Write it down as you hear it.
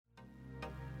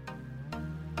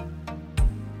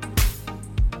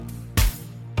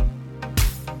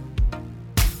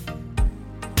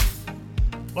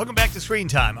Welcome back to Screen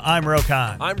Time. I'm Ro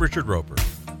Khan. I'm Richard Roper.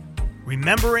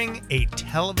 Remembering a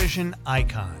television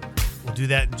icon. We'll do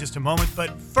that in just a moment,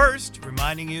 but first,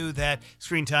 reminding you that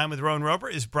Screen Time with Rowan Roper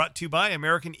is brought to you by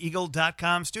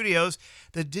AmericanEagle.com Studios.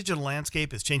 The digital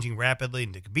landscape is changing rapidly,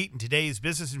 and to compete in today's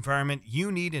business environment,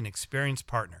 you need an experienced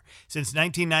partner. Since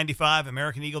 1995,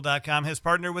 AmericanEagle.com has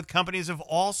partnered with companies of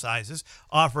all sizes,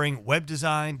 offering web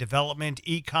design, development,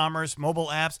 e-commerce, mobile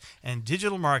apps, and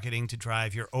digital marketing to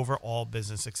drive your overall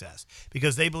business success.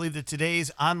 Because they believe that today's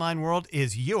online world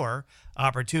is your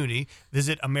opportunity.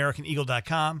 Visit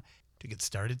AmericanEagle.com to get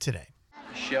started today.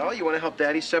 Michelle, you want to help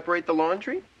Daddy separate the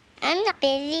laundry? I'm not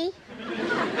busy.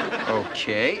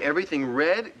 Okay, everything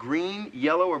red, green,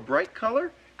 yellow, or bright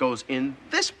color goes in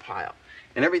this pile.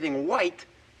 And everything white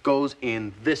goes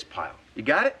in this pile. You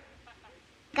got it?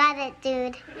 Got it,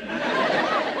 dude.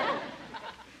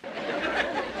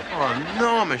 Oh,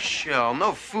 no, Michelle.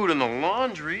 No food in the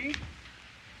laundry.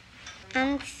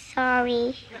 I'm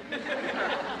sorry.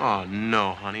 Oh,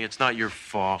 no, honey. It's not your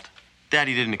fault.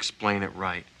 Daddy didn't explain it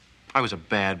right. I was a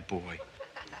bad boy.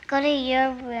 Go to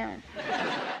your room.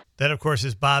 That, of course,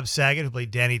 is Bob Saget, who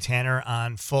played Danny Tanner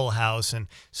on Full House, and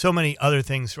so many other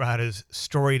things throughout his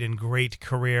storied and great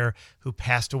career, who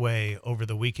passed away over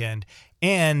the weekend.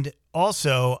 And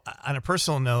also, on a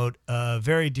personal note, a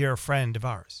very dear friend of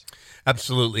ours.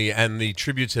 Absolutely, and the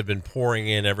tributes have been pouring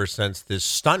in ever since this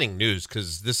stunning news,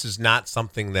 because this is not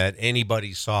something that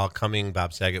anybody saw coming.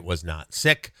 Bob Saget was not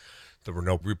sick. There were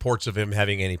no reports of him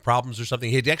having any problems or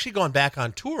something. He had actually gone back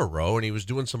on tour, Ro, and he was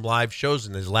doing some live shows,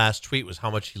 and his last tweet was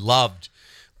how much he loved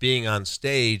being on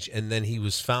stage, and then he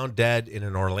was found dead in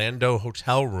an Orlando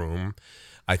hotel room.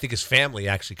 I think his family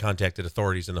actually contacted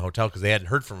authorities in the hotel because they hadn't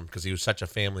heard from him because he was such a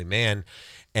family man,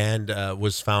 and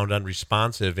was found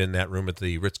unresponsive in that room at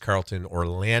the Ritz-Carlton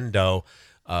Orlando.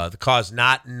 The cause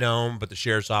not known, but the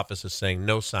sheriff's office is saying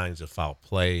no signs of foul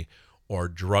play or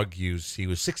drug use. He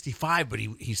was 65, but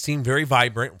he seemed very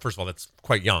vibrant. First of all, that's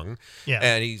quite young. Yeah.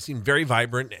 And he seemed very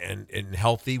vibrant and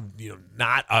healthy,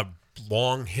 not a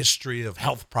long history of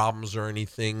health problems or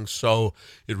anything. So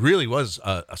it really was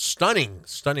a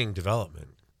stunning development.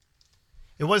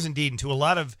 It was indeed. And to a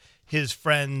lot of his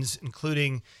friends,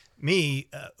 including me,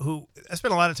 who I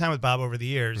spent a lot of time with Bob over the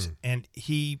years, and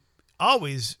he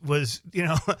always was,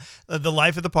 the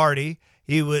life of the party.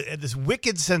 He had this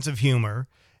wicked sense of humor.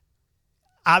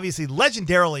 Obviously,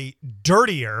 legendarily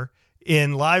dirtier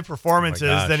in live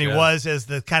performances than he was as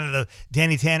the kind of the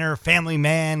Danny Tanner family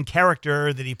man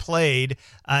character that he played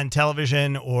on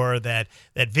television, or that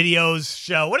videos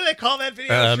show. What do they call that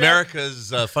video show?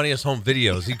 America's Funniest Home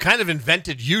Videos. He kind of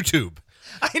invented YouTube.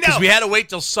 I know. Because we had to wait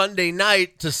till Sunday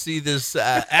night to see this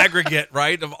aggregate,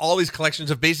 right, of all these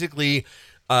collections of basically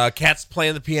cats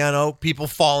playing the piano, people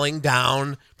falling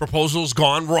down, proposals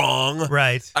gone wrong.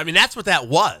 Right. I mean, that's what that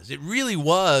was. It really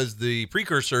was the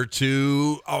precursor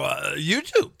to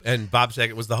YouTube. And Bob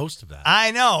Saget was the host of that.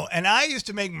 I know. And I used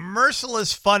to make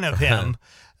merciless fun of him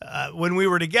when we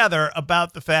were together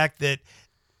about the fact that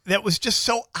was just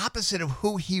so opposite of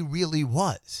who he really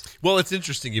was. Well, it's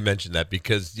interesting you mentioned that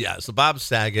because, so Bob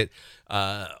Saget,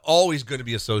 always going to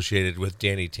be associated with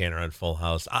Danny Tanner on Full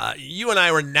House. You and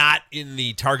I were not in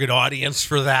the target audience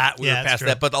for that. We were past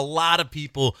that. But a lot of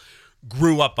people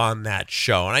grew up on that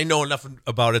show. And I know enough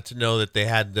about it to know that they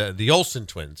had the Olsen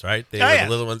twins, right? They were the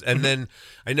little ones. And then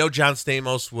I know John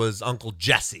Stamos was Uncle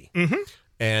Jesse. Mm-hmm.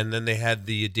 And then they had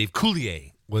the Dave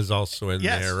Coulier was also in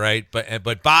there, right?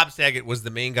 But Bob Saget was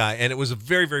the main guy, and it was a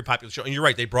very, very popular show. And you're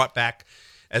right, they brought back,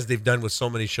 as they've done with so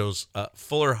many shows,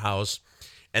 Fuller House.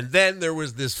 And then there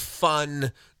was this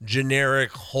fun,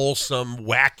 generic, wholesome,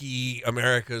 wacky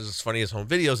America's Funniest Home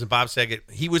Videos. And Bob Saget,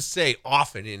 he would say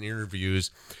often in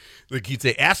interviews, like he'd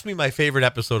say, ask me my favorite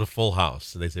episode of Full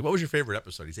House. And they'd say, what was your favorite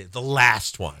episode? He'd say, the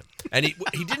last one. And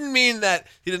he didn't mean that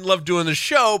he didn't love doing the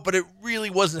show, but it really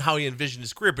wasn't how he envisioned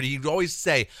his career. But he'd always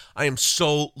say, I am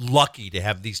so lucky to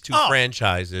have these two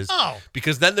franchises.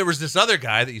 Because then there was this other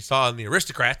guy that you saw in The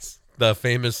Aristocrats, the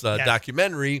famous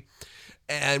documentary.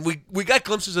 And we got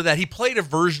glimpses of that. He played a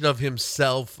version of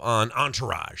himself on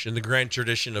Entourage in the grand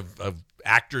tradition of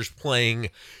actors playing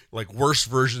like worse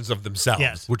versions of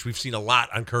themselves, which we've seen a lot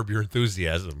on Curb Your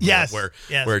Enthusiasm.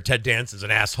 Where Ted Danson's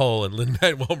an asshole and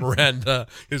Lin-Manuel Miranda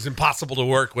is impossible to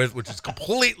work with, which is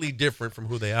completely different from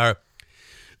who they are.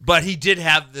 But he did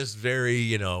have this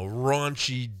very,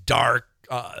 raunchy, dark,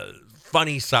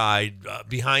 funny side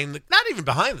behind not even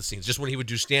behind the scenes, just when he would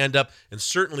do stand-up, and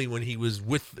certainly when he was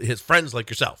with his friends like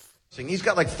yourself. He's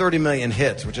got like 30 million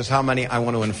hits, which is how many I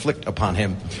want to inflict upon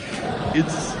him.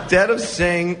 Instead of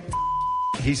saying,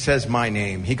 he says my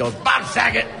name. He goes, Bob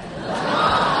Saget.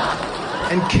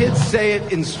 And kids say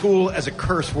it in school as a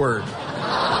curse word.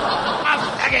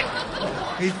 Bob Saget.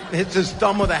 He hits his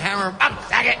thumb with a hammer. Bob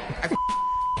Saget.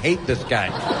 I hate this guy.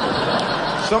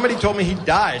 Somebody told me he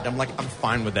died. I'm like, I'm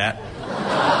fine with that.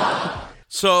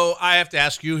 So I have to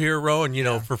ask you here, Ro,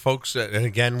 and for folks, and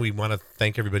again, we want to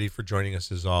thank everybody for joining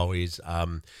us as always.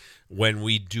 When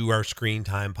we do our Screen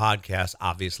Time podcast,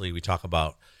 obviously we talk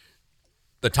about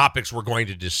the topics we're going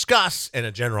to discuss and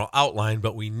a general outline,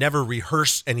 but we never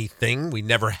rehearse anything. We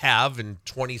never have in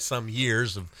 20-some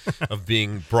years of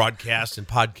being broadcast and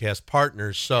podcast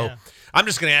partners. So I'm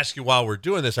just going to ask you while we're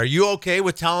doing this, are you okay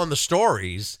with telling the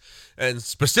stories, and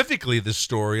specifically the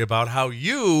story about how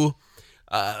you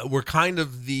were kind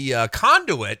of the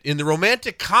conduit in the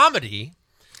romantic comedy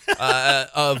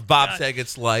of Bob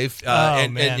Saget's life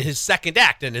and his second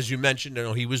act? And as you mentioned,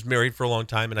 he was married for a long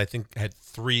time and I think had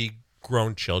 3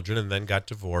 grown children and then got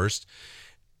divorced.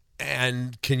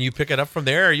 And can you pick it up from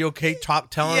there? Are you okay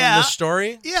telling this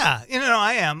story? Yeah,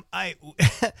 I am.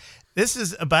 This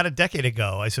is about a decade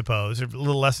ago, I suppose, or a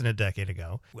little less than a decade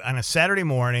ago. On a Saturday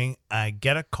morning, I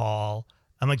get a call.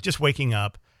 I'm like just waking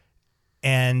up,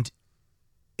 and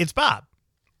it's Bob.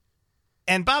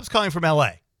 And Bob's calling from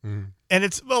L.A. And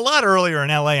it's a lot earlier in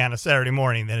L.A. on a Saturday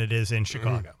morning than it is in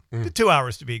Chicago. 2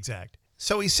 hours to be exact.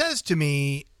 So he says to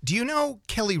me, do you know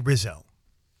Kelly Rizzo,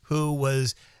 who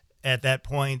was at that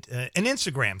point an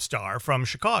Instagram star from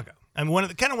Chicago? I mean, one of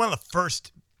the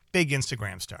first big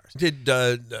Instagram stars. Did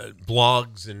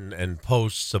blogs and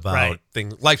posts about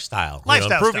things, lifestyle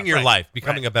improving stuff, your life,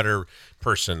 becoming a better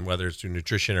person, whether it's through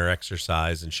nutrition or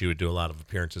exercise. And she would do a lot of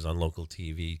appearances on local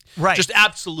TV. Right. Just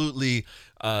absolutely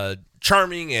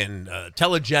charming and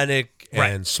telegenic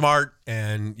and smart.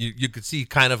 And you could see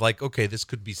kind of like, okay, this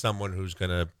could be someone who's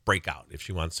going to break out if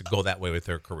she wants to go that way with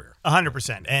her career.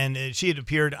 100%. And she had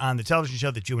appeared on the television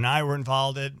show that you and I were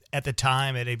involved in at the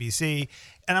time at ABC.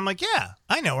 And I'm like, yeah,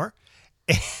 I know her.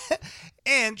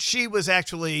 And she was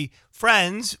actually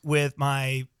friends with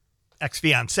my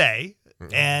ex-fiance.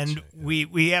 And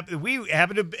we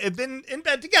happened to have been in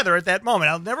bed together at that moment.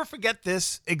 I'll never forget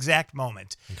this exact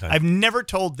moment. Okay. I've never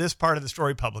told this part of the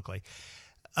story publicly.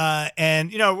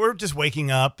 And we're just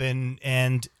waking up,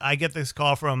 and I get this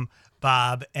call from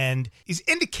Bob, and he's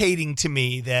indicating to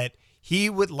me that he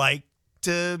would like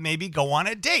to maybe go on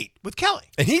a date with Kelly.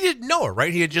 And he didn't know her,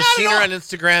 right? He had just seen her on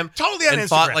Instagram. Totally on Instagram. And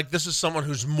thought, like, this is someone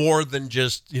who's more than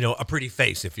just, a pretty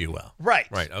face, if you will. Right.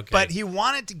 Right, okay. But he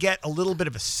wanted to get a little bit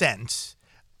of a sense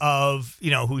of,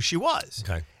 who she was.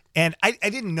 Okay. And I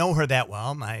didn't know her that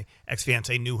well. My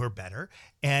ex-fiance knew her better.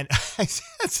 And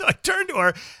so I turned to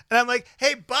her, and I'm like,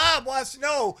 hey, Bob wants to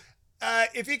know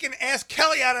if he can ask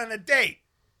Kelly out on a date.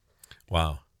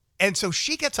 Wow. And so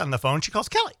she gets on the phone. She calls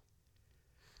Kelly.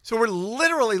 So we're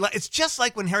literally, it's just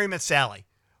like when Harry Met Sally,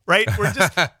 right? We're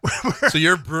just. So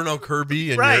you're Bruno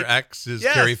Kirby and your ex is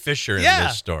Carrie Fisher in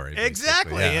this story. Basically.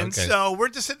 Exactly. Yeah, and so we're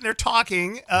just sitting there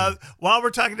talking while we're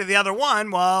talking to the other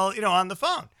one while, on the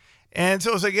phone. And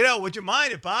so I was like, would you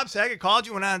mind if Bob Saget called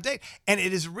you and went on a date? And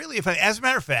it is really funny. As a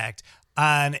matter of fact,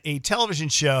 on a television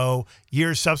show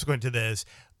years subsequent to this,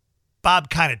 Bob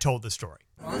kind of told the story.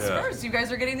 Well, first, you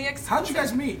guys are getting the exclusive. How'd you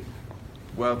guys meet?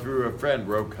 Well, through a friend,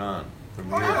 Ro Khan.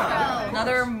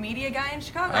 Another media guy in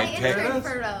Chicago. I intern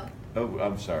for Ro. Oh,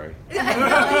 I'm sorry. He's the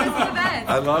best.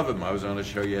 I love him. I was on a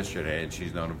show yesterday, and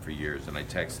she's known him for years. And I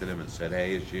texted him and said,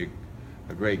 hey, is she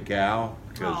a great gal?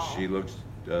 Because she looks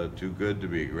too good to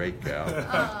be a great gal.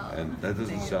 And that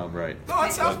doesn't sound right. No,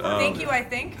 it sounds Thank you, I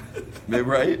think.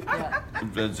 Right?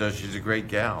 And so she's a great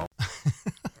gal.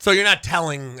 So you're not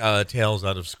telling tales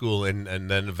out of school, and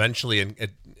then eventually, and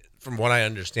from what I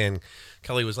understand,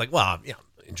 Kelly was like, well,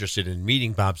 interested in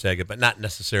meeting Bob Saget, but not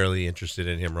necessarily interested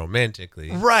in him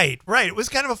romantically. Right. It was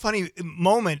kind of a funny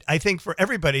moment, I think, for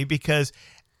everybody because,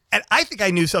 and I think I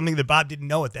knew something that Bob didn't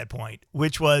know at that point,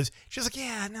 which was she was like,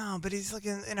 yeah, no, but he's like,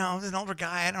 an older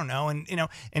guy, I don't know, and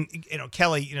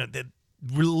Kelly, that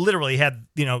literally had,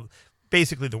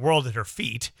 basically the world at her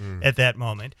feet at that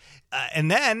moment, and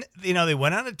then they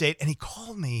went on a date, and he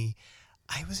called me.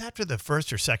 I was after the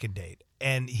first or second date,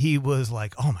 and he was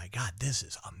like, oh my God, this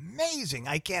is amazing.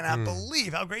 I cannot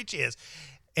believe how great she is.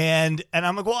 And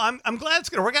I'm like, well, I'm glad it's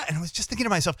going to work out. And I was just thinking to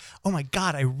myself, oh my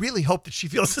God, I really hope that she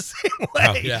feels the same way.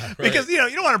 Oh, yeah, right. Because, you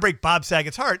don't want to break Bob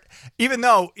Saget's heart, even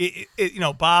though,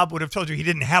 Bob would have told you he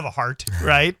didn't have a heart,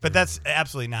 right? But that's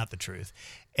absolutely not the truth.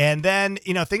 And then,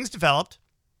 things developed.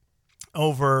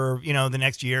 over, the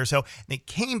next year or so. They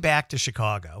came back to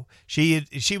Chicago. She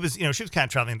was kind of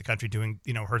traveling the country doing,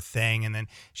 her thing. And then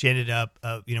she ended up,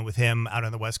 with him out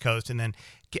on the West Coast. And then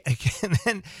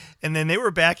they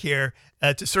were back here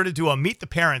to sort of do a meet the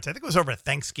parents. I think it was over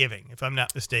Thanksgiving, if I'm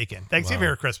not mistaken. Thanksgiving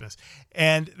or Christmas.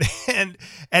 And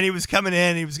he was coming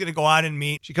in. He was going to go out and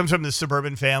meet. She comes from this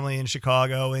suburban family in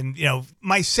Chicago. And,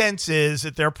 my sense is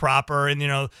that they're proper.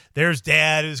 And, there's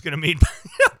Dad who's going to meet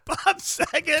Bob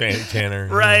Saget. Tanner.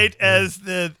 Right. As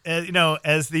the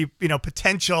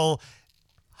potential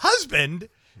husband,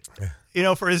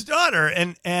 for his daughter.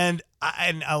 And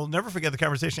I'll never forget the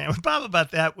conversation I had with Bob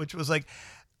about that, which was like,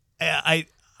 I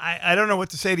don't know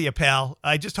what to say to you, pal.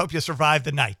 I just hope you survive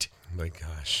the night. Oh my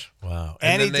gosh. Wow.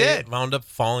 And then he did. Wound up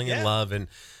falling in love. And,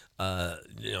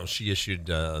 she issued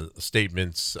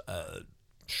statements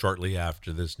shortly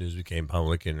after this news became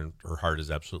public, and her heart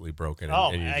is absolutely broken.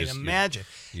 And I imagine.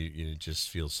 You just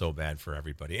feel so bad for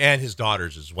everybody. And his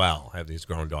daughters as well. Have these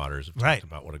grown daughters have talked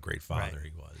about what a great father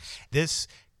he was. This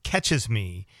catches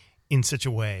me in such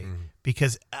a way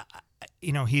because,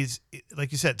 he's,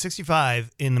 like you said,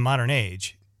 65 in the modern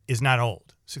age is not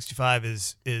old. 65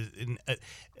 is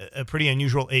a pretty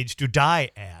unusual age to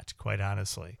die at, quite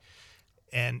honestly.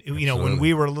 And, when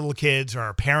we were little kids or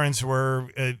our parents were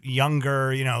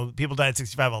younger, people died at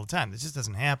 65 all the time. This just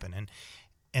doesn't happen.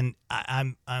 And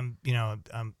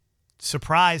I'm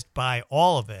surprised by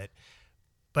all of it.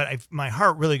 But my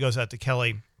heart really goes out to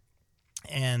Kelly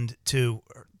and to,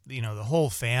 the whole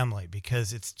family,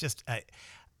 because it's just,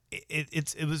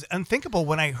 it was unthinkable.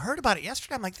 When I heard about it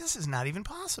yesterday, I'm like, this is not even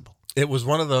possible. It was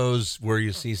one of those where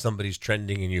you see somebody's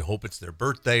trending and you hope it's their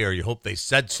birthday, or you hope they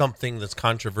said something that's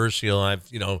controversial. I've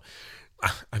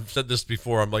said this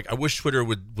before. I'm like, I wish Twitter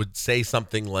would say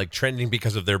something like trending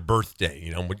because of their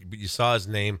birthday. When you saw his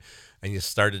name and you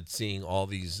started seeing all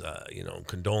these,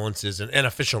 condolences and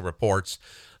official reports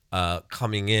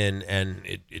coming in, and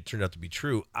it turned out to be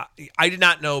true. I did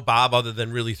not know Bob other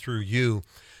than really through you.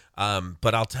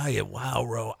 But I'll tell you, wow,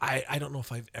 Ro, I don't know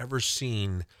if I've ever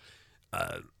seen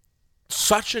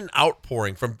such an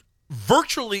outpouring from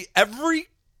virtually every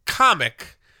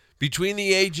comic between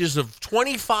the ages of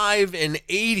 25 and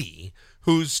 80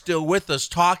 who's still with us,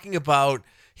 talking about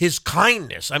his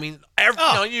kindness. I mean,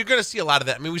 you're going to see a lot of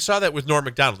that. I mean, we saw that with Norm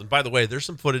Macdonald. And by the way, there's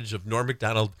some footage of Norm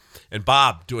Macdonald and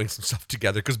Bob doing some stuff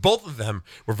together, because both of them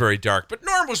were very dark. But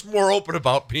Norm was more open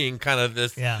about being kind of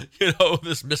this,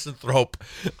 this misanthrope.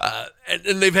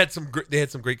 And they had some great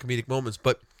comedic moments.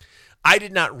 But I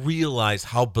did not realize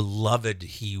how beloved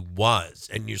he was.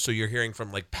 And you're hearing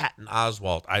from like Patton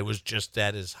Oswalt. I was just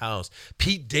at his house.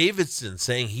 Pete Davidson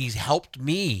saying he's helped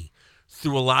me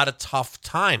through a lot of tough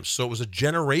times. So it was a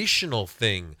generational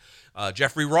thing.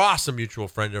 Jeffrey Ross, a mutual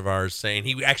friend of ours, saying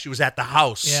he actually was at the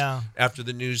house after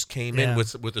the news came in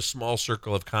with a small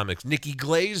circle of comics. Nikki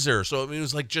Glazer. So it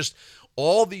was like just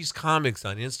all these comics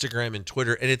on Instagram and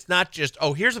Twitter. And it's not just,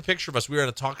 here's a picture of us. We were at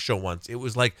a talk show once. It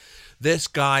was like, this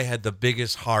guy had the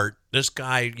biggest heart. This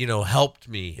guy, helped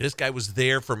me. This guy was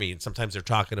there for me. And sometimes they're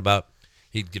talking about,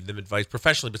 he'd give them advice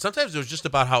professionally, but sometimes it was just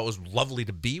about how it was lovely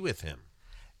to be with him.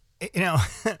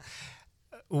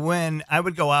 When I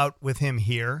would go out with him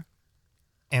here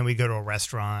and we'd go to a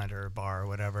restaurant or a bar or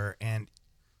whatever, and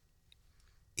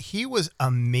he was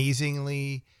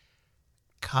amazingly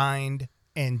kind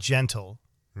and gentle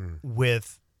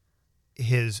with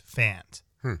his fans.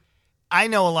 I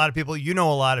know a lot of people,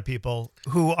 a lot of people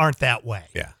who aren't that way.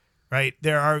 Yeah. Right?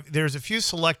 There's a few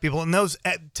select people, and those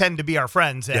tend to be our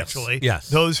friends, actually. Yes.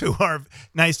 Those who are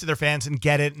nice to their fans and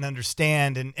get it and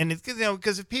understand. And it's,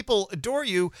 because if people adore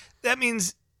you, that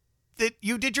means that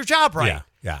you did your job right.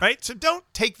 Yeah. Right? So don't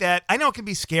take that. I know it can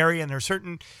be scary, and there are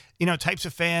certain, types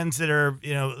of fans that are,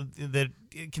 that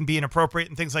can be inappropriate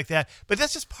and things like that. But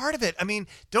that's just part of it. I mean,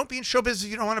 don't be in show business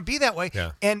if you don't want to be that way.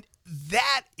 Yeah. And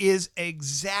that is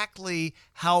exactly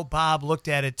how Bob looked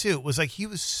at it, too. It was like he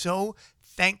was so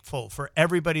thankful for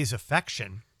everybody's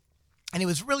affection. And he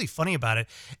was really funny about it.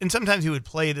 And sometimes he would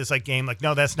play this game like,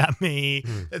 no, that's not me.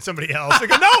 That's somebody else. I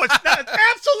go, no, it's not. It's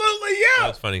absolutely you.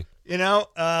 That's funny.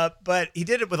 But he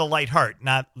did it with a light heart,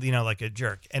 not, like a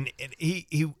jerk. And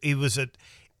he was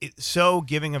so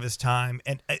giving of his time.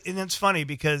 And it's funny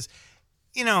because,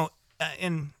 in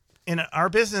our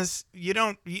business,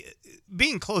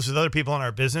 being close with other people in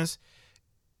our business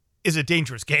is a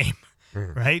dangerous game.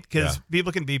 Right? Because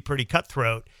people can be pretty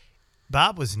cutthroat.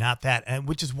 Bob was not that, and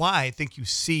which is why I think you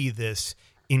see this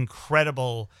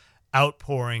incredible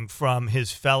outpouring from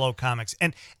his fellow comics.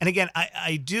 And again,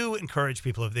 I do encourage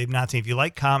people, if they've not seen, if you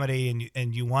like comedy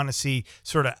and you want to see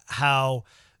sort of how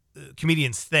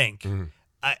comedians think,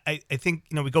 I think,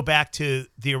 we go back to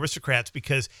The Aristocrats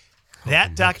because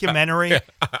that documentary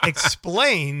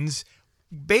explains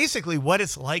basically what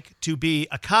it's like to be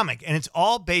a comic. And it's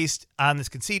all based on this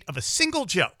conceit of a single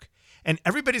joke. And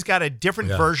everybody's got a different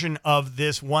version of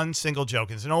this one single joke.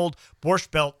 It's an old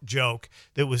Borscht Belt joke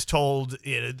that was told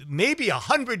maybe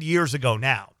 100 years ago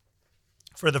now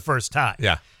for the first time.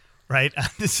 Yeah. Right?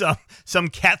 On some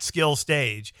Catskill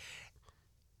stage.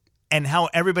 And how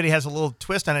everybody has a little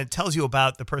twist on it. It tells you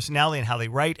about the personality and how they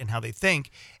write and how they think.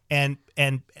 And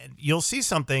you'll see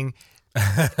something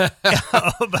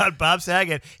about Bob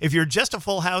Saget. If you're just a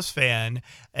Full House fan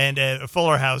and a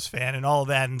Fuller House fan and all of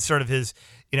that and sort of his...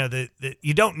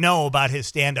 you don't know about his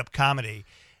stand-up comedy.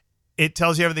 It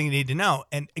tells you everything you need to know.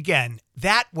 And again,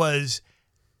 that was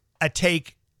a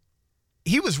take.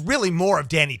 He was really more of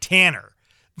Danny Tanner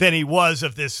than he was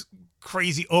of this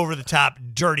crazy, over-the-top,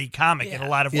 dirty comic in a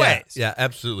lot of ways. Yeah,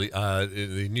 absolutely.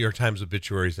 The New York Times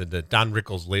obituary said that Don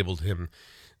Rickles labeled him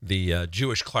the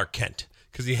Jewish Clark Kent.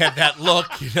 Because he had that look,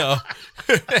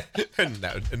 and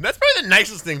that's probably the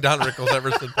nicest thing Don Rickles ever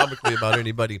said publicly about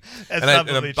anybody.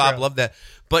 And Bob loved that.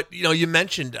 But you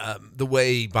mentioned the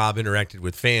way Bob interacted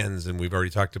with fans, and we've already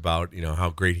talked about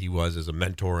how great he was as a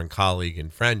mentor and colleague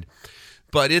and friend.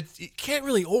 But it can't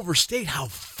really overstate how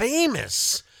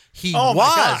famous he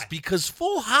was, because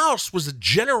Full House was a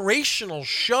generational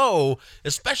show,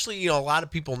 especially, a lot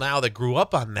of people now that grew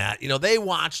up on that, they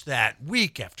watched that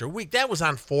week after week. That was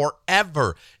on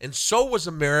forever. And so was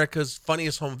America's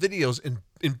Funniest Home Videos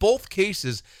in both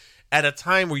cases at a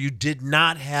time where you did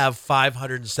not have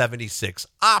 576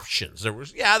 options. There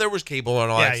was cable and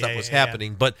all that stuff was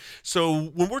happening. But so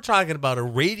when we're talking about a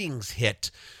ratings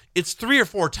hit, it's 3 or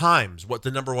 4 times what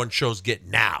the number one shows get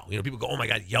now. People go, oh my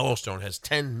God, Yellowstone has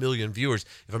 10 million viewers.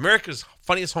 If America's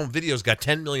Funniest Home Videos got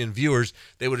 10 million viewers,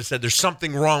 they would have said there's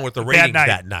something wrong with the ratings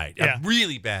that night. Yeah. A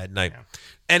really bad night. Yeah.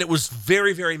 And it was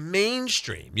very, very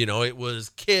mainstream. It was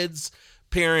kids,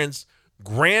 parents,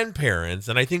 grandparents,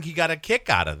 and I think he got a kick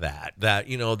out of that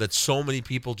that so many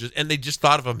people they just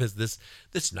thought of him as this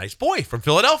nice boy from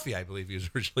Philadelphia, I believe he was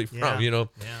originally from.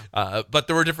 But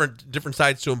there were different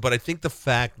sides to him. But I think the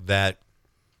fact that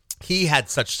he had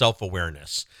such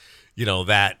self-awareness,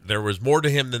 that there was more to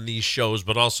him than these shows,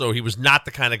 but also he was not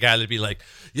the kind of guy that'd be like,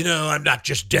 I'm not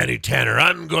just Danny Tanner,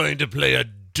 I'm going to play a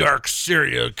dark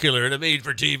serial killer in a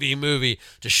made-for-TV movie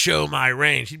to show my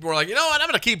range. He'd be more like, I'm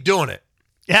going to keep doing it.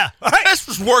 Yeah. All right. This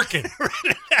was working.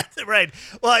 Right.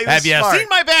 Well, have you seen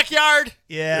my backyard?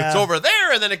 Yeah. It's over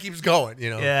there, and then it keeps going,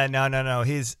 Yeah, no.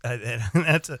 He's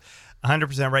that's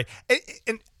 100% right.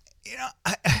 And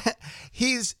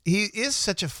he is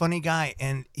such a funny guy,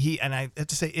 and I have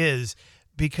to say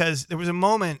because there was a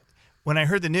moment when I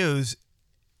heard the news,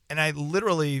 and I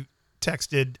literally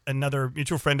texted another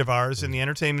mutual friend of ours in the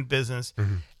entertainment business,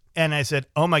 and I said,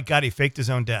 "Oh my God, he faked his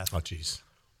own death." Oh, jeez.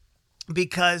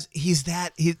 Because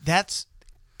that's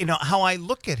how I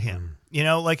look at him,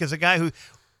 like as a guy who,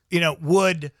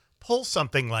 would pull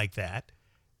something like that.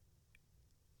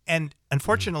 And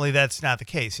unfortunately, that's not the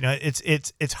case.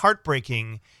 It's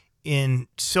heartbreaking in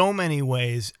so many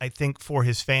ways, I think, for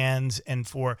his fans and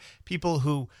for people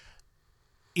who,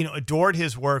 adored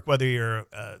his work, whether you're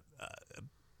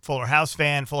Full House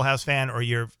fan, or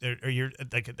you're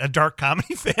like a dark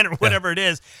comedy fan or whatever it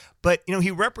is. But, he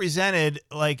represented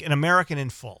like an American in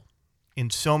full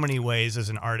in so many ways as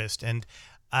an artist. And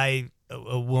I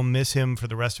will miss him for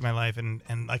the rest of my life. And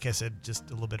like I said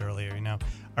just a little bit earlier,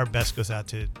 our best goes out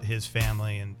to his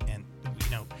family and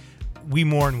we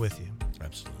mourn with you.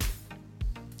 Absolutely.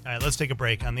 All right, let's take a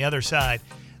break. On the other side,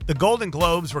 the Golden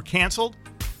Globes were canceled,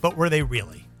 but were they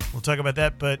really? We'll talk about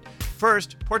that. But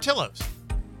first, Portillo's.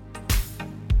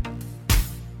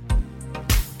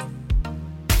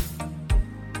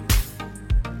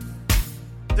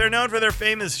 They're known for their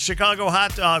famous Chicago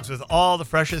hot dogs with all the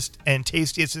freshest and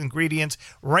tastiest ingredients,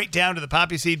 right down to the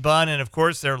poppy seed bun, and of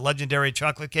course their legendary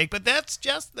chocolate cake. But that's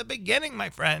just the beginning, my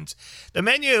friends. The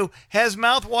menu has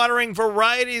mouth-watering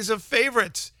varieties of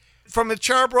favorites, from a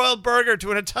charbroiled burger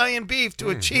to an Italian beef to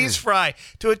a cheese fry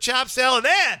to a chopped salad,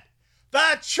 and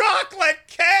the chocolate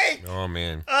cake. Oh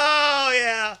man. Oh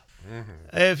yeah.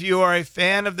 If you are a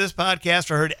fan of this podcast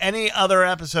or heard any other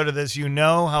episode of this, you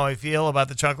know how I feel about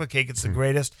the chocolate cake. It's the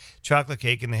greatest chocolate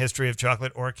cake in the history of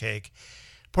chocolate or cake.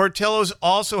 Portillo's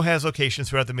also has locations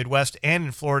throughout the Midwest and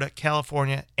in Florida,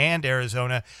 California, and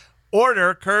Arizona.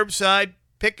 Order curbside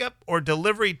pickup or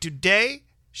delivery today.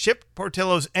 Ship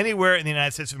Portillo's anywhere in the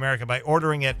United States of America by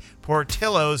ordering at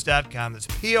Portillos.com. That's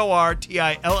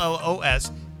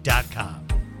Portillos.com.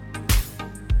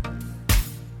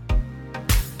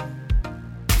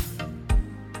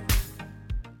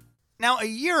 Now, a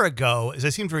year ago, as I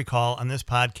seem to recall on this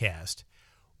podcast,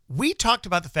 we talked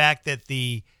about the fact that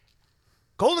the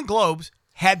Golden Globes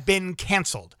had been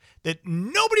canceled, that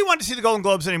nobody wanted to see the Golden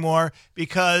Globes anymore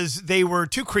because they were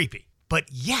too creepy. But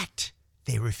yet,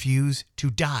 they refuse to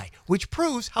die, which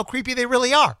proves how creepy they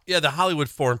really are. Yeah, the Hollywood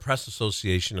Foreign Press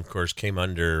Association, of course, came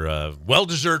under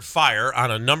well-deserved fire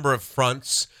on a number of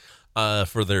fronts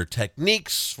for their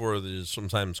techniques, for the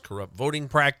sometimes corrupt voting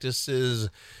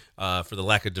practices, for the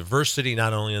lack of diversity,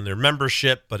 not only in their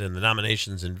membership, but in the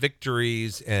nominations and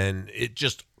victories. And it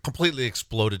just completely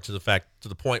exploded to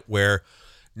the point where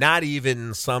not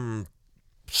even some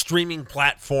streaming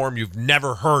platform you've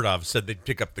never heard of said they'd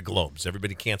pick up the Globes.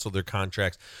 Everybody canceled their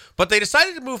contracts, but they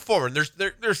decided to move forward.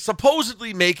 They're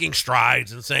supposedly making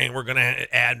strides and saying we're going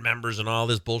to add members and all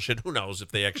this bullshit. Who knows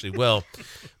if they actually will?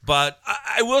 But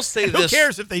I will say this. Who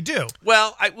cares if they do?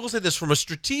 Well, I will say this from a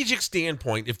strategic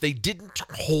standpoint. If they didn't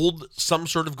hold some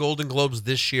sort of Golden Globes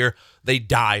this year, they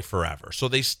die forever. So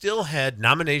they still had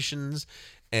nominations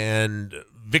and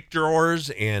victors,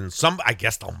 and some, I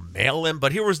guess they'll mail them.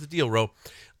 But here was the deal, Ro.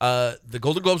 The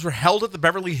Golden Globes were held at the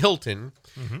Beverly Hilton,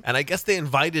 and I guess they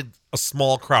invited a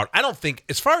small crowd. I don't think,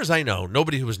 as far as I know,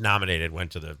 nobody who was nominated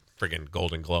went to the friggin'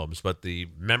 Golden Globes, but the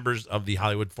members of the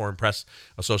Hollywood Foreign Press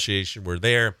Association were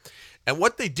there. And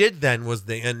what they did then was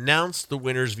they announced the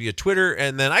winners via Twitter,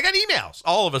 and then I got emails.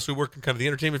 All of us who work in kind of the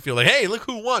entertainment field, like, hey, look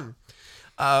who won.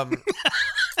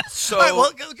 So, all right,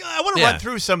 well, I want to run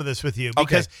through some of this with you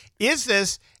because is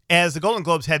this, as the Golden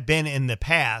Globes had been in the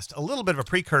past, a little bit of a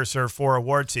precursor for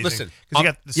award season? Listen, because you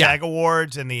got the SAG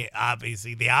Awards and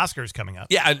obviously the Oscars coming up.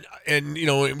 Yeah, and you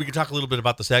know, we can talk a little bit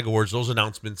about the SAG Awards. Those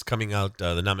announcements coming out,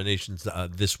 the nominations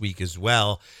this week as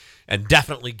well, and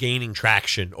definitely gaining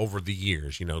traction over the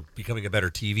years. You know, becoming a better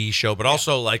TV show, but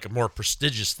also like a more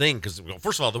prestigious thing because,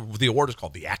 first of all, the award is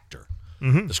called the Actor.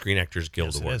 The Screen Actors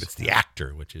Guild Award. It's the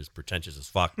Actor, which is pretentious as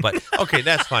fuck. But, okay,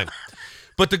 that's fine.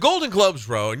 But the Golden Globes,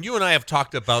 Ro, and you and I have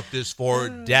talked about this for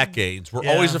decades, were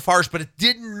always a farce, but it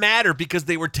didn't matter because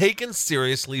they were taken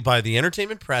seriously by the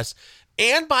entertainment press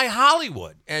and by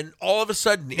Hollywood. And all of a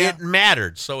sudden, it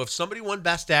mattered. So if somebody won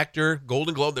Best Actor,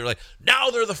 Golden Globe, they're like, now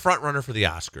they're the front runner for the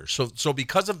Oscars. So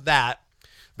because of that,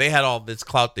 they had all this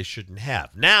clout they shouldn't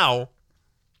have. Now,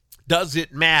 does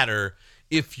it matter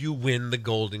if you win the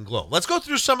Golden Globe? Let's go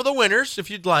through some of the winners, if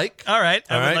you'd like. All right.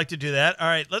 I would like to do that. All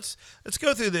right. Let's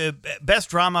go through the best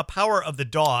drama, Power of the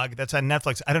Dog. That's on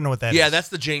Netflix. I don't know what that is. Yeah, that's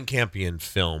the Jane Campion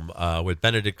film with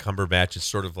Benedict Cumberbatch. It's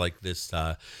sort of like this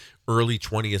early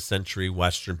 20th century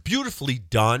Western. Beautifully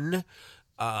done.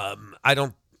 I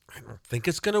don't think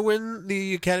it's going to win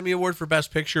the Academy Award for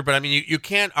Best Picture, but I mean, you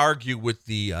can't argue with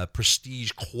the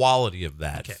prestige quality of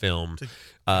that film.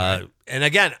 And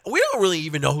again, we don't really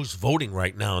even know who's voting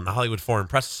right now in the Hollywood Foreign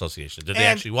Press Association. Did they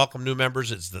actually welcome new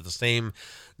members? Is it the same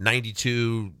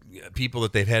 92 people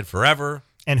that they've had forever?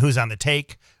 And who's on the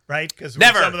take, right? Because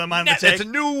never. Some of them on the take. It's a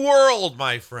new world,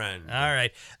 my friend. All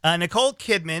right. Nicole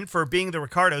Kidman for being the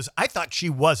Ricardos. I thought she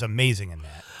was amazing in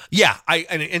that. Yeah,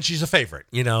 and she's a favorite.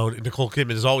 You know, Nicole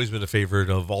Kidman has always been a favorite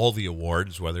of all the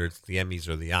awards, whether it's the Emmys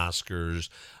or the Oscars.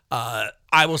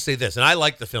 I will say this, and I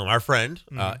like the film. Our friend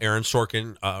Aaron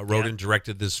Sorkin wrote and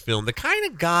directed this film that kind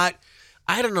of got,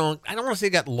 I don't know, I don't want to say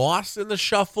it got lost in the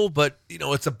shuffle, but you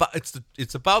know, it's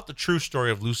about the true story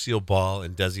of Lucille Ball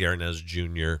and Desi Arnaz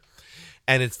Jr.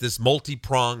 And it's this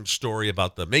multi-pronged story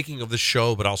about the making of the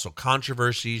show, but also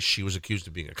controversies. She was accused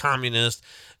of being a communist.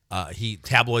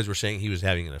 Tabloids were saying he was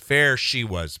having an affair. She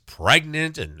was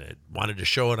pregnant and wanted to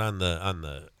show it on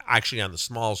the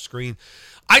small screen.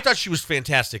 I thought she was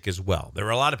fantastic as well. There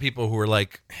were a lot of people who were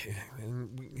like,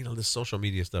 you know, this social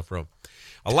media stuff, bro.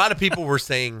 A lot of people were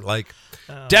saying like,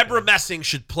 Deborah Messing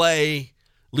should play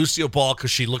Lucille Ball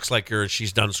because she looks like her and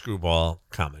she's done screwball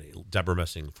comedy. Deborah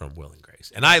Messing from Will and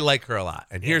Grace. And I like her a lot.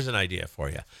 And here's an idea for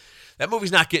you. That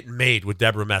movie's not getting made with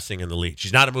Deborah Messing in the lead.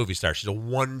 She's not a movie star. She's a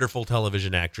wonderful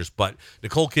television actress. But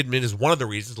Nicole Kidman is one of the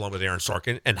reasons, along with Aaron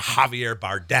Sorkin and Javier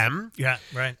Bardem. Yeah,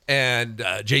 right. And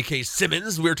J.K.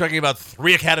 Simmons. We were talking about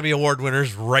 3 Academy Award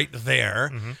winners right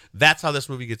there. That's how this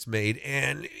movie gets made.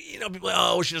 And, you know,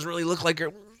 people, she doesn't really look like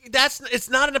her. It's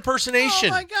not an impersonation.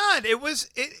 Oh, my God. It's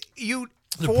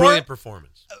a brilliant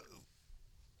performance.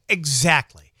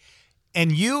 Exactly.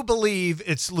 And you believe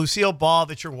it's Lucille Ball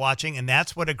that you're watching, and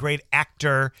that's what a great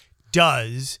actor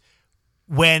does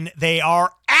when they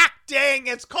are acting.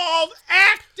 It's called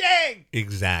acting.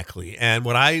 Exactly. And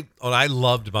what I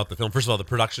loved about the film, first of all, the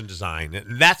production design.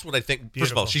 And that's what I think. Beautiful.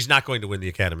 First of all, she's not going to win the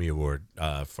Academy Award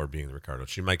for being the Ricardo.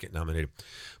 She might get nominated.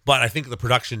 But I think the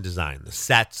production design, the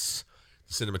sets,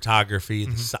 the cinematography,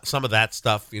 some of that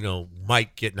stuff, you know,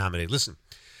 might get nominated. Listen,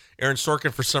 Aaron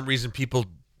Sorkin, for some reason, people,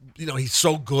 he's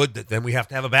so good that then we have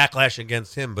to have a backlash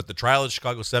against him. But The Trial of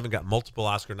Chicago 7 got multiple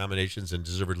Oscar nominations, and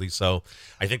deservedly so.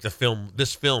 I think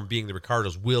this film, being the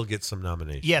Ricardos, will get some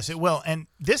nominations. Yes, it will. And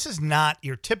this is not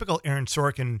your typical Aaron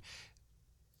Sorkin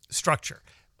structure,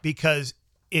 because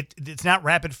it's not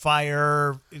rapid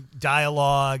fire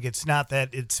dialogue. It's not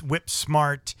that it's whip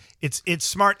smart. It's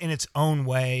smart in its own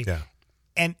way. Yeah.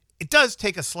 And it does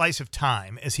take a slice of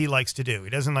time, as he likes to do. He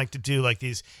doesn't like to do like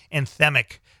these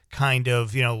anthemic kind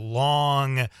of,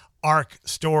 long arc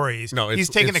stories. No, he's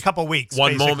taken a couple weeks.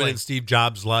 One basically. moment in Steve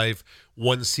Jobs' life,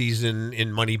 one season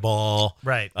in Moneyball,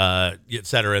 right? Et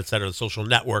cetera, et cetera. The Social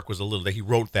Network was a little that he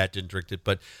wrote that, didn't direct it,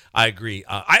 but I agree.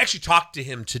 I actually talked to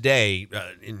him today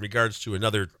in regards to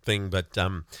another thing, but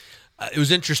it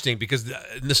was interesting because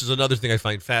and this is another thing I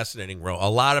find fascinating, Ro. A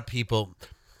lot of people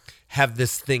have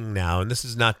this thing now, and this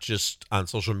is not just on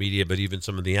social media, but even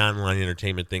some of the online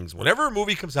entertainment things. Whenever a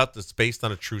movie comes out that's based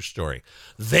on a true story,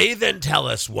 they then tell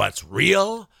us what's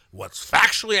real, what's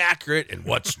factually accurate, and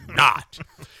what's not.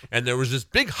 And there was this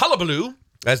big hullabaloo,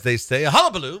 as they say, a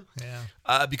hullabaloo,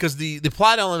 because the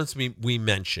plot elements we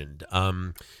mentioned,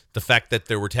 the fact that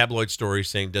there were tabloid stories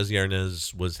saying Desi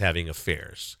Arnaz was having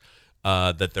affairs,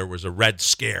 that there was a Red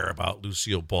Scare about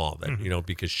Lucille Ball, that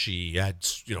because she had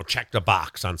checked a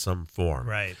box on some form,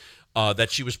 right? That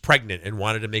she was pregnant and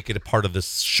wanted to make it a part of the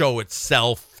show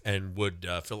itself, and would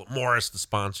Philip Morris, the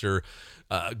sponsor,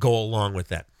 go along with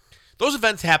that. Those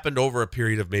events happened over a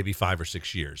period of maybe 5 or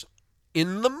 6 years.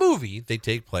 In the movie, they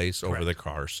take place over the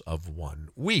course of 1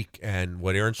 week. And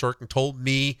what Aaron Sorkin told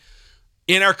me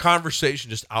in our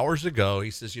conversation just hours ago, he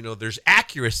says, there's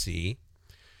accuracy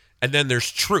and then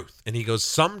there's truth. And he goes,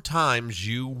 sometimes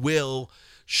you will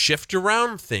shift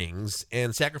around things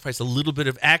and sacrifice a little bit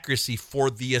of accuracy for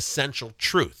the essential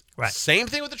truth. Right. Same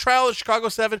thing with The Trial of Chicago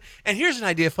 7. And here's an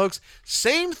idea, folks.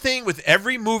 Same thing with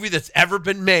every movie that's ever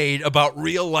been made about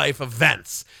real-life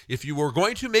events. If you were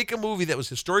going to make a movie that was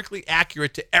historically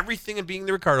accurate to everything in Being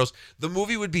the Ricardos, the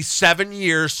movie would be 7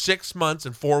 years, 6 months,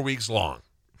 and 4 weeks long.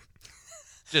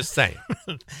 Just saying.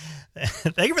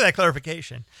 Thank you for that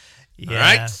clarification. Yeah. All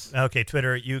right. Okay,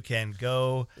 Twitter, you can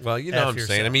go. Well, you know what I'm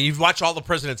saying. I mean, you've watched All the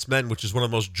President's Men, which is one of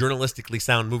the most journalistically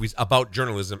sound movies about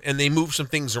journalism, and they move some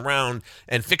things around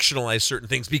and fictionalize certain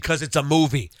things because it's a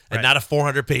movie and not a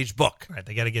 400-page book. Right,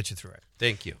 they got to get you through it.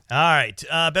 Thank you. All right.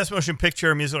 Best Motion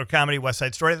Picture, Musical or Comedy, West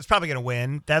Side Story. That's probably going to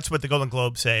win. That's what the Golden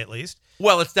Globes say, at least.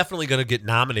 Well, it's definitely going to get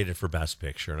nominated for Best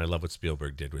Picture, and I love what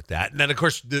Spielberg did with that. And then, of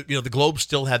course, the Globes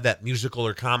still have that musical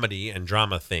or comedy and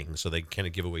drama thing, so they kind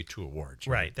of give away 2 awards.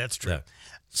 Right, that's true. Yeah.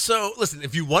 So, listen,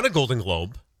 if you won a Golden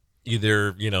Globe,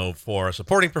 either, for a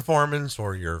supporting performance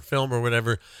or your film or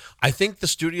whatever, I think the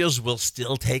studios will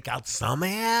still take out some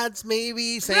ads,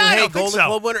 maybe, saying, hey, Golden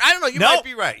Globe winner. I don't know. You might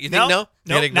be right. You think no?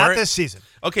 No, not this season.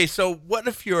 Okay, so what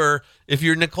if you're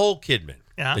Nicole Kidman?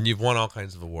 Yeah. And you've won all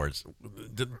kinds of awards.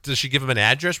 Does she give them an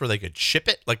address where they could ship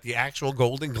it, like the actual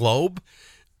Golden Globe?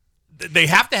 They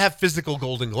have to have physical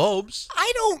Golden Globes.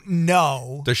 I don't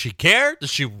know. Does she care? Does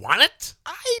she want it?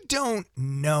 I don't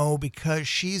know, because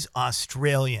she's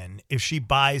Australian, if she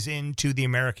buys into the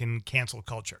American cancel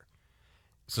culture.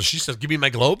 So she says, give me my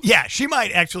Globe? Yeah, she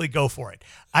might actually go for it.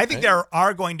 I think there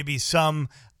are going to be some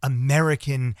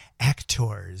American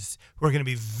actors who are going to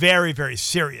be very, very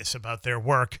serious about their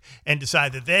work and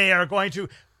decide that they are going to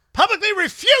publicly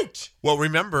refute. Well,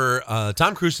 remember,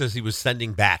 Tom Cruise says he was going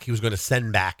to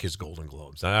send back his Golden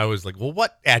Globes. And I was like, well,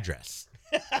 what address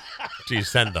do you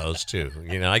send those to?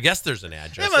 I guess there's an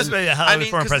address. It must be the Hollywood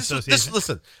Foreign Press Association.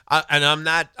 Listen, and I'm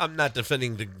not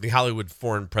defending the Hollywood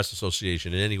Foreign Press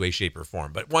Association in any way, shape, or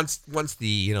form. But once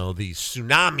the the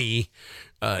tsunami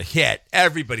hit,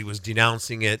 everybody was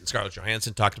denouncing it. Scarlett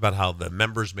Johansson talked about how the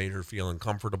members made her feel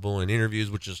uncomfortable in interviews,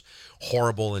 which is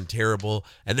horrible and terrible.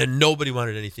 And then nobody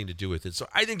wanted anything to do with it. So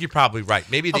I think you're probably right.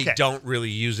 Maybe they don't really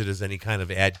use it as any kind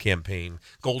of ad campaign.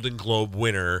 Golden Globe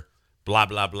winner, blah,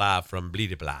 blah, blah, from blah,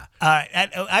 blah.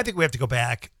 I think we have to go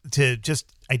back to just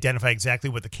identify exactly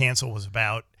what the cancel was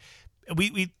about.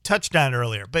 We touched on it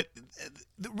earlier, but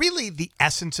really the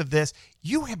essence of this,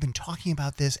 you have been talking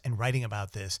about this and writing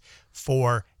about this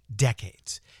for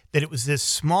decades, that it was this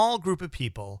small group of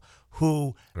people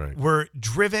who were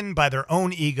driven by their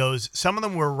own egos. Some of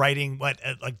them were writing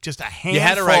just a handful. You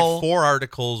had to write 4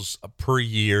 articles per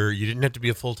year. You didn't have to be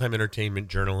a full-time entertainment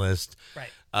journalist. Right.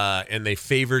 And they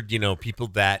favored, people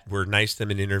that were nice to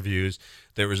them in interviews.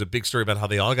 There was a big story about how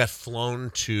they all got flown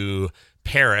to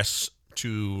Paris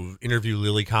to interview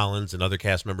Lily Collins and other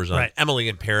cast members on Emily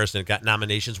in Paris, and it got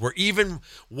nominations, where even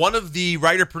one of the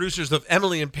writer-producers of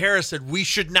Emily in Paris said we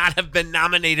should not have been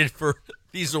nominated for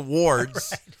these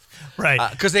awards.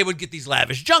 Right. Because they would get these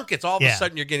lavish junkets. All of a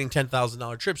sudden, you're getting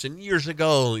 $10,000 trips. And years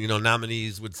ago,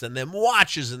 nominees would send them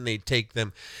watches and they'd take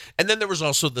them. And then there was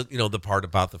also the part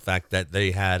about the fact that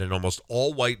they had an almost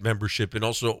all-white membership, and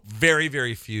also very,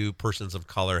 very few persons of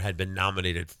color had been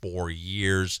nominated for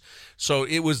years. So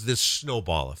it was this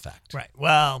snowball effect. Right.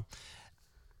 Well,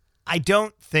 I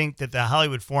don't think that the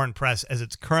Hollywood Foreign Press, as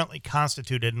it's currently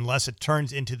constituted, unless it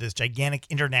turns into this gigantic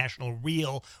international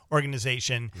real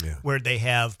organization where they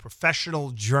have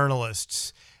professional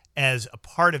journalists as a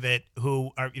part of it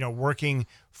who are, working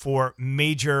for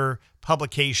major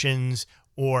publications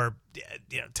or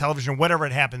television, whatever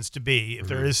it happens to be, if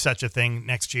there is such a thing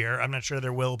next year, I'm not sure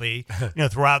there will be,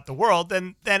 throughout the world,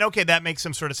 then okay, that makes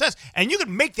some sort of sense. And you could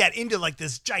make that into like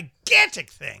this gigantic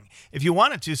thing if you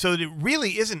wanted to, so that it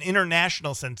really is an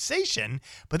international sensation,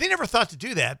 but they never thought to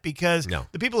do that because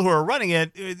the people who are running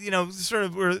it, sort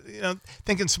of were,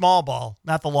 thinking small ball,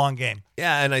 not the long game.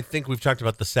 Yeah, and I think we've talked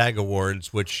about the SAG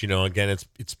Awards, which, again,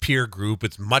 it's peer group,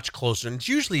 it's much closer, and it's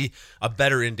usually a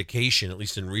better indication, at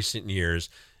least in recent years,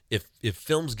 if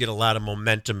films get a lot of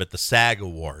momentum at the SAG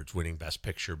Awards, winning Best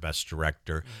Picture, Best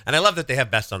Director. And I love that they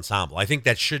have Best Ensemble. I think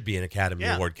that should be an Academy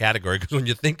Award category, because when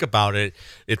you think about it,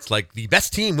 it's like the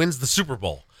best team wins the Super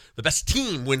Bowl. The best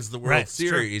team wins the World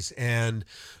Series. And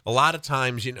a lot of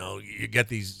times, you get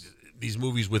these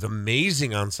movies with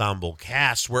amazing ensemble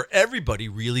casts where everybody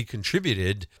really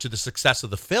contributed to the success of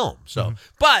the film. So,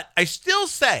 but I still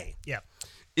say,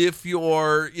 if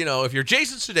you're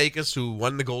Jason Sudeikis, who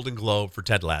won the Golden Globe for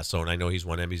Ted Lasso, and I know he's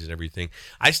won Emmys and everything,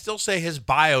 I still say his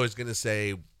bio is going to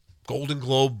say Golden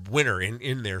Globe winner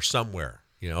in there somewhere.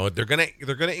 They're gonna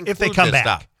include if they come back.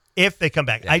 Stuff. If they come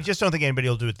back, I just don't think anybody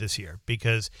will do it this year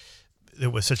because there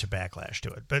was such a backlash to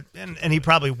it. But and he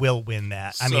probably will win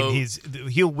that. I mean,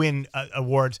 he'll win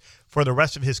awards for the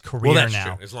rest of his career that's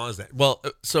now. True, as long as that. Well,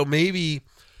 so maybe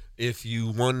if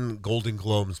you won Golden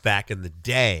Globes back in the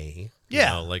day.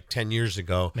 Like 10 years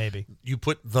ago. Maybe. You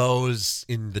put those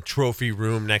in the trophy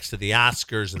room next to the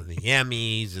Oscars and the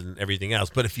Emmys and everything else.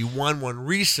 But if you won one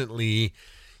recently,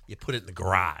 you put it in the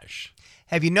garage.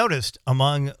 Have you noticed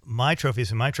among my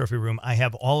trophies in my trophy room, I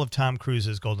have all of Tom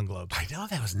Cruise's Golden Globes? I know,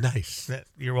 that was nice.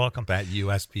 You're welcome. That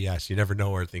USPS. You never know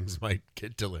where things might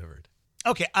get delivered.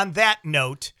 Okay, on that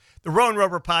note, the Rowan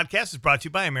Roper Podcast is brought to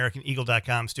you by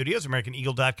AmericanEagle.com Studios.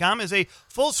 AmericanEagle.com is a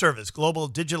full-service global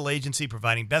digital agency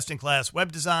providing best-in-class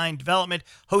web design, development,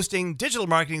 hosting, digital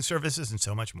marketing services, and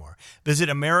so much more. Visit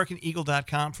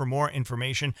AmericanEagle.com for more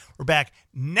information. We're back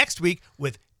next week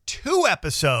with 2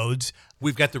 episodes.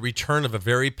 We've got the return of a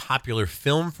very popular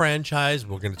film franchise.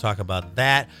 We're going to talk about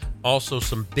that. Also,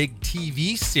 some big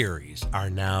TV series are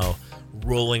now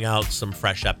rolling out some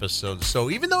fresh episodes. So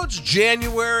even though it's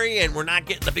January and we're not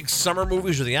getting the big summer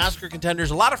movies or the Oscar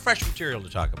contenders, a lot of fresh material to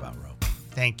talk about, Ro.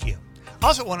 Thank you.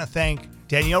 Also want to thank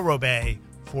Danielle Robay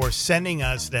for sending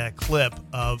us that clip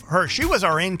of her. She was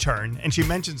our intern, and she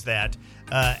mentions that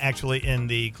actually in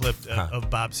the clip of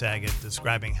Bob Saget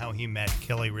describing how he met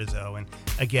Kelly Rizzo. And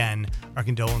again, our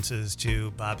condolences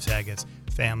to Bob Saget's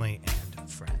family and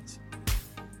friends.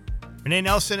 Renee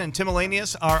Nelson and Tim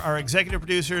Elanius are our executive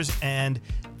producers, and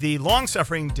the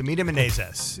long-suffering Demita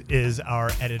Menezes is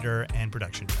our editor and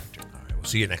production director. All right, we'll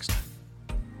see you next time.